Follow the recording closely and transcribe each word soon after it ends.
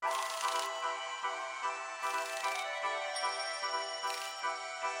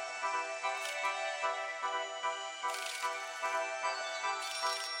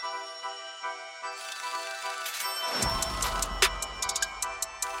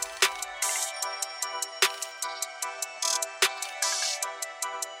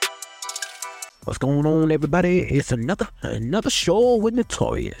What's going on, everybody? It's another show with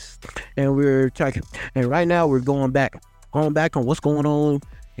Notorious, and we're talking. And right now we're going back on what's going on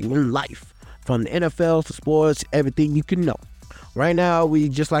in life, from the NFL to sports, everything you can know. Right now, we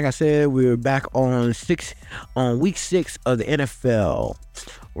just like I said, we're back on week 6 of the NFL.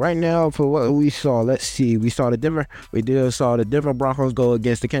 Right now, for what we saw, let's see. We saw the Denver Broncos go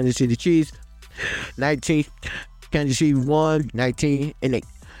against the Kansas City Chiefs. 19. Kansas City won 19-8.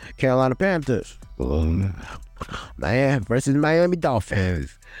 Carolina Panthers versus Miami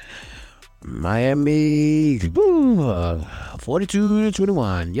Dolphins. Miami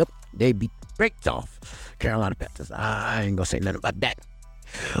 42-21. Yep, they breaks off Carolina Panthers. I ain't gonna say nothing about that.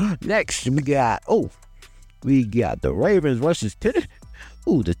 Next, we got the Ravens versus Tennessee.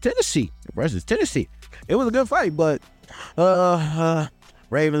 The Tennessee versus Tennessee. It was a good fight, but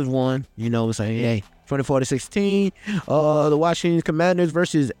Ravens won. You know what I'm saying? Hey, 24-16. The Washington Commanders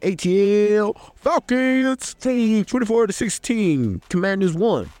versus ATL Falcons. 24-16. Commanders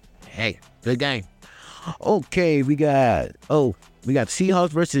won. Hey, good game. Okay, we got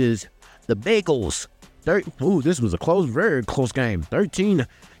Seahawks versus the Bengals. This was a very close game.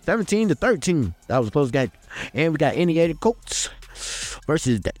 17-13. That was a close game. And we got Indiana Colts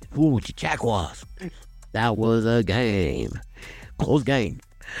versus the Jaguars. That was a game. Close game.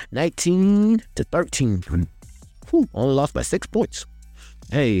 19-13. Only lost by 6 points.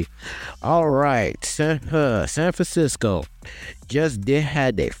 Hey, all right. San Francisco just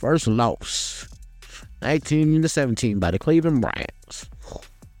had their first loss. 19-17 by the Cleveland Browns.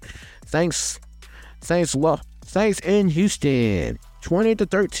 Saints in Houston.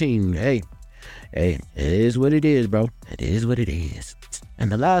 20-13. Hey, it is what it is, bro. It is what it is.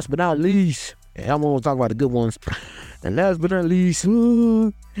 And the last but not least, I'm gonna talk about the good ones. And last but not least,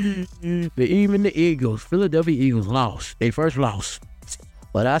 even the Eagles, Philadelphia Eagles lost. Their first loss.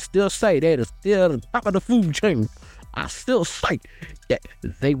 But I still say they're still the top of the food chain. I still say that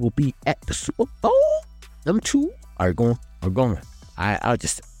they will be at the Super Bowl. Them two are going. I'll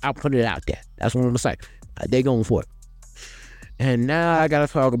put it out there. That's what I'm gonna say. They going for it. And now I gotta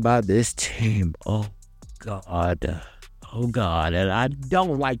talk about this team. Oh God. And I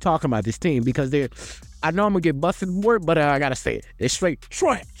don't like talking about this team because I know I'm gonna get busted for it, but I gotta say it. They're straight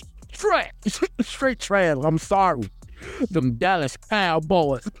trash. Straight trash. I'm sorry. Them Dallas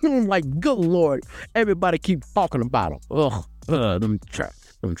Cowboys. Like, good Lord. Everybody keep talking about them. Them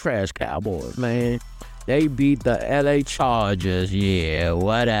trash Cowboys, man. They beat the LA Chargers. Yeah,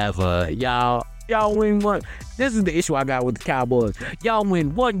 whatever. Y'all win one. This is the issue I got with the Cowboys. Y'all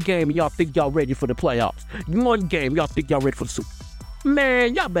win one game and y'all think y'all ready for the playoffs. One game, y'all think y'all ready for the Super.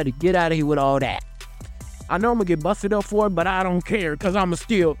 Man, y'all better get out of here with all that. I know I'm going to get busted up for it, but I don't care because I'm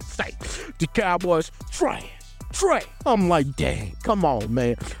still say the Cowboys trash. I'm like, dang, come on,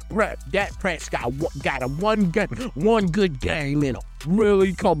 man. That Prescott got a one good game in him.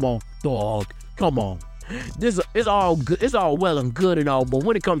 Really? Come on, dog. Come on. This is all good. It's all well and good and all, but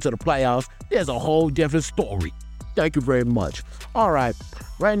when it comes to the playoffs, there's a whole different story. Thank you very much. All right.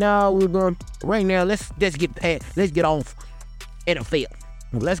 Right now, let's get off NFL.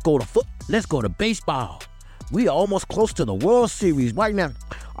 Let's go to baseball. We are almost close to the World Series right now.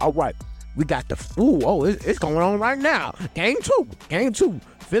 All right. We got it's going on right now. Game 2.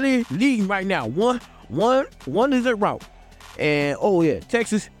 Philly leading right now. 1-0. And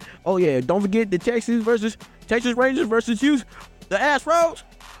Texas. Don't forget the Texas Rangers versus Houston. The Astros.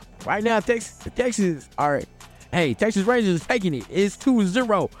 Right now, Texas. All right. Hey, Texas Rangers is taking it. It's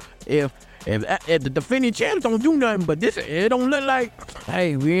 2-0. If the defending champs don't do nothing, but it don't look like.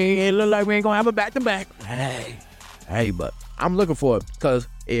 Hey, it look like we ain't gonna have a back-to-back. Hey, but I'm looking for it because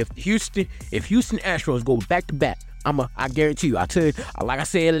if Houston Astros go back-to-back, I guarantee you. I tell you, like I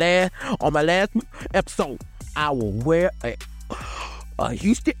said on my last episode, I will wear a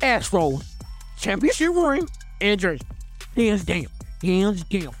Houston Astros championship ring and jersey. Hands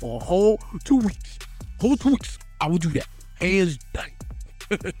down for a whole 2 weeks. I will do that. Hands down.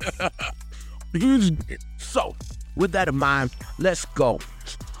 So, with that in mind, let's go.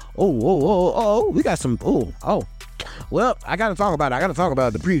 We got some. Well, I gotta talk about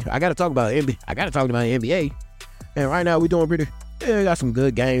NBA. I gotta talk about the NBA. And right now we're doing we got some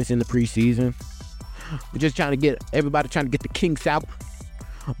good games in the preseason. We're just trying to get the kinks out.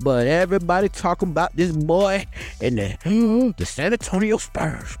 But everybody talking about this boy and the San Antonio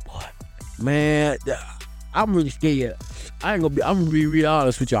Spurs, boy. Man, I'm really scared. I'm gonna be real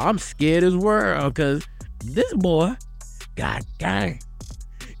honest with y'all. I'm scared as well because this boy got game.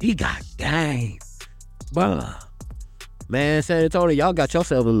 He got game. Bruh. Man, San Antonio, y'all got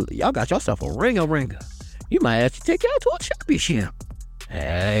yourself a ringer. You might have to take y'all to a championship.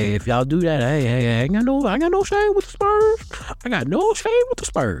 Hey, if y'all do that, hey, I ain't got no shame with the Spurs. I got no shame with the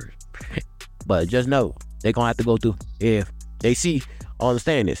Spurs. But just know, they're going to have to go through. If they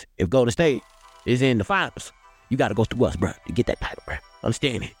understand this. If Golden State is in the finals, you got to go through us, bro, to get that title, bro.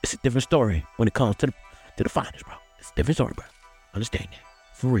 Understand it. It's a different story when it comes to the finals, bro. It's a different story, bro. Understand that.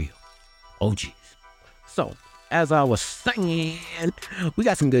 For real. OGs. So, as I was saying, we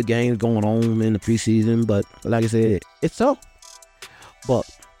got some good games going on in the preseason, but like I said, it's so. But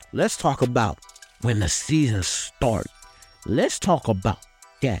let's talk about when the season starts. Let's talk about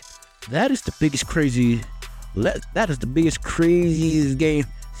that. That is the biggest craziest game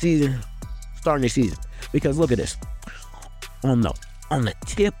season starting the season. Because look at this. On the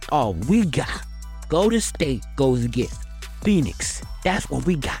tip, we got Golden State goes against Phoenix. That's what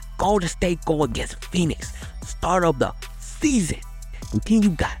we got. Golden State go against Phoenix. Start of the season. And then you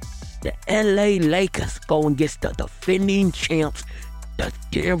got the LA Lakers going against the defending champs, the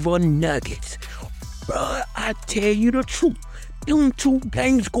Denver Nuggets. Bro, I tell you the truth. Them two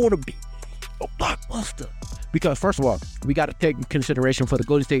games gonna be a blockbuster. Because first of all, we got to take in consideration for the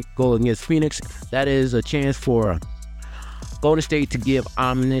Golden State going against Phoenix. That is a chance for Golden State to give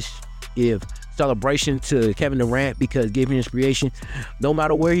homage, give celebration to Kevin Durant, because gave him inspiration. No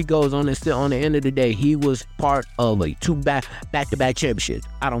matter where he goes on, still on the end of the day, he was part of a back-to-back championships.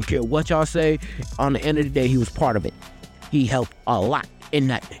 I don't care what y'all say. On the end of the day, he was part of it. He helped a lot in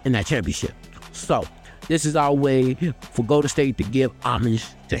that championship. So this is our way for Golden State to give homage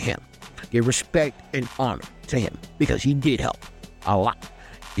to him, give respect and honor to him, because he did help a lot.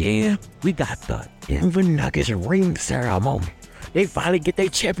 Then we got the Denver Nuggets ring ceremony. They finally get their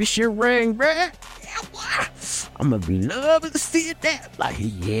championship ring, bruh. Yeah, boy. I'm gonna be loving to see that. Like,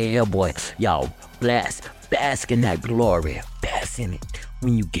 yeah, boy. Y'all bask in that glory. Bask in it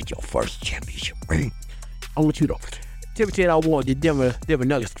when you get your first championship ring. I want you to I want the Denver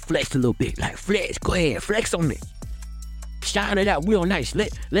Nuggets to flex a little bit. Like, flex. Go ahead. Flex on it. Shine it out real nice.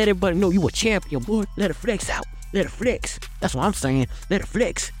 Let everybody know you a champion, boy. Let it flex out. Let it flex. That's what I'm saying. Let it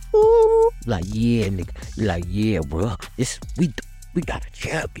flex. Ooh. Like, yeah, nigga. Like, yeah, bro. We got a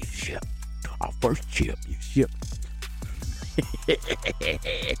championship. Our first championship.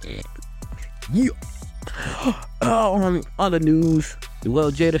 Yeah. Other news.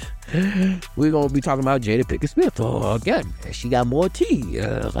 Well, Jada, we're going to be talking about Jada Pinkett Smith again. She got more tea.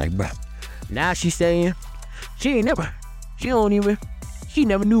 Like, bro. Now she's saying she never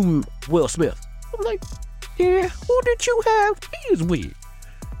knew Will Smith. I'm like, yeah, who did you have kids with?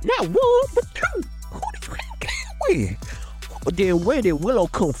 Not one, but two. Who did you have kids with? Then where did Willow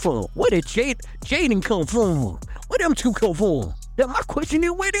come from? Where did Jaden come from? Where them two come from? Then my question is,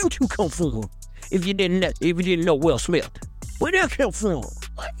 where them two come from? If you didn't know Will Smith, where that come from?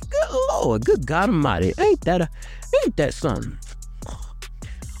 Like, good Lord, good God Almighty, ain't that something?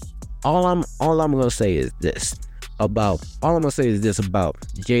 All I'm gonna say is this about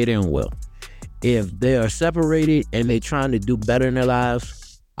Jada and Will. If they are separated and they trying to do better in their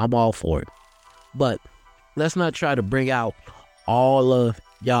lives, I'm all for it. But let's not try to bring out all of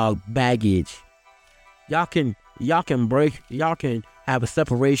y'all baggage. Y'all can have a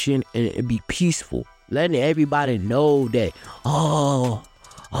separation and it be peaceful. Letting everybody know that, I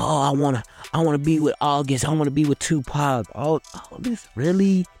wanna be with August, I wanna be with Tupac. All this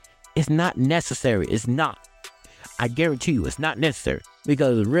really is not necessary. It's not. I guarantee you, it's not necessary.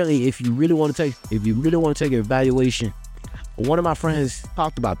 Because really, if you really want to take an evaluation, one of my friends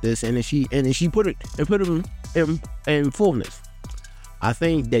talked about this, and she put it in fullness. I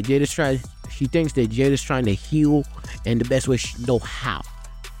think that she thinks that Jada's trying to heal in the best way she know how,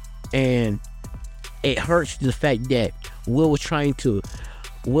 and it hurts the fact that Will was trying to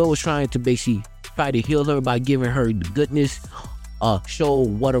basically try to heal her by giving her the goodness. Show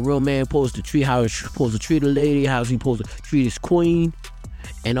what a real man supposed to treat, how he's supposed to treat a lady, how he's supposed to treat his queen,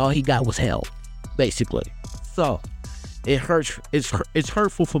 and all he got was hell, basically. So it hurts. It's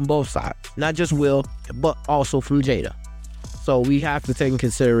hurtful from both sides, not just Will, but also from Jada. So we have to take in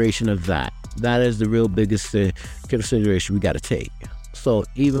consideration of that. That is the real biggest consideration we got to take. So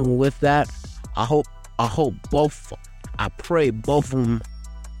even with that, I pray both of them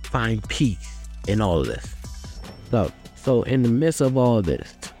find peace in all of this. So in the midst of all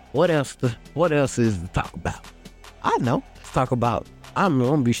this, what else is to talk about? I know. Let's talk about, I'm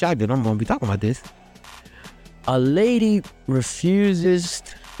going to be shocked that I'm going to be talking about this. A lady refuses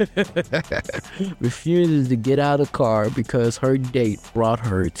to get out of the car because her date brought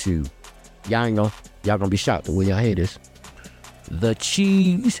her to, y'all gonna be shocked when y'all hear this, the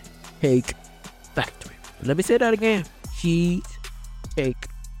Cheesecake Factory. Let me say that again. Cheesecake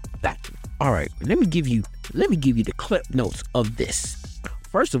Factory. All right, let me give you the clip notes of this.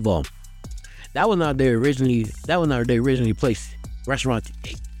 First of all, that was not their originally placed restaurant to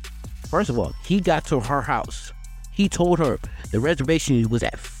eat. First of all, he got to her house. He told her the reservation was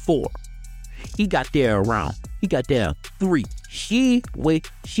at 4. He got there at 3. She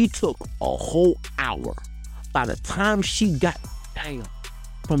took a whole hour. By the time she got down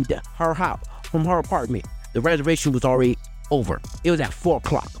from her apartment, the reservation was already over. It was at 4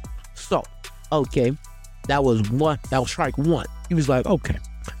 o'clock. So, okay, that was strike 1. He was like, okay,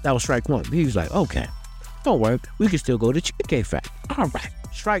 that was strike 1. He was like, okay, don't worry, we can still go to Cheesecake Factory. All right.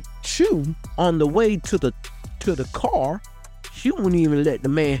 Strike 2, on the way to the car, she wouldn't even let the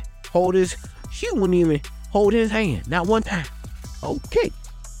man she wouldn't even hold his hand, not one time. Okay,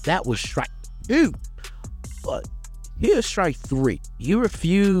 that was strike 2. But here's strike 3. You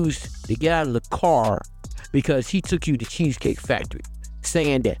refused to get out of the car because he took you to Cheesecake Factory,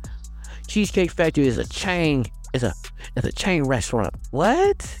 saying that Cheesecake Factory is a chain restaurant.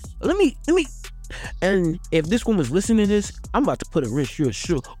 What? Let me. And if this woman's listening to this, I'm about to put it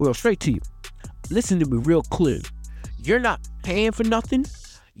real straight to you. Listen to me real clear. You're not paying for nothing.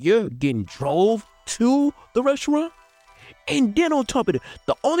 You're getting drove to the restaurant. And then on top of it,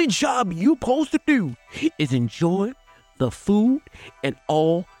 the only job you're supposed to do is enjoy the food and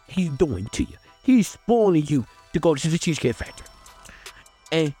all he's doing to you. He's spoiling you to go to the Cheesecake Factory.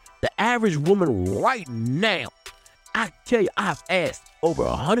 And the average woman right now, I tell you, I've asked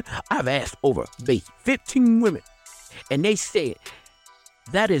over 15 women, and they said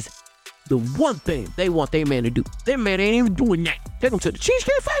that is the one thing they want their man to do. Their man ain't even doing that. Take them to the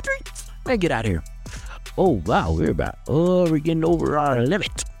Cheesecake Factory? Man, get out of here. Oh, wow, we're getting over our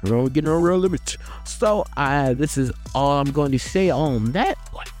limit. We're getting over our limit. So, this is all I'm going to say on that.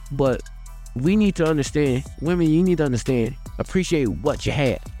 But we need to understand, women, you need to understand, appreciate what you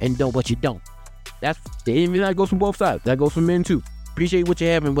have and don't what you don't. That goes from both sides. That goes for men too. Appreciate what you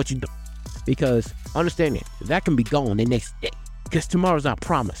have and what you don't. Because understand that can be gone the next day. Because tomorrow's not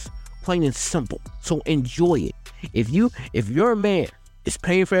promised. Plain and simple. So enjoy it. If your man is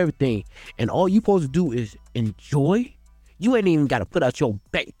paying for everything and all you supposed to do is enjoy, you ain't even got to put out your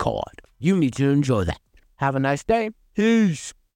bank card. You need to enjoy that. Have a nice day. Peace.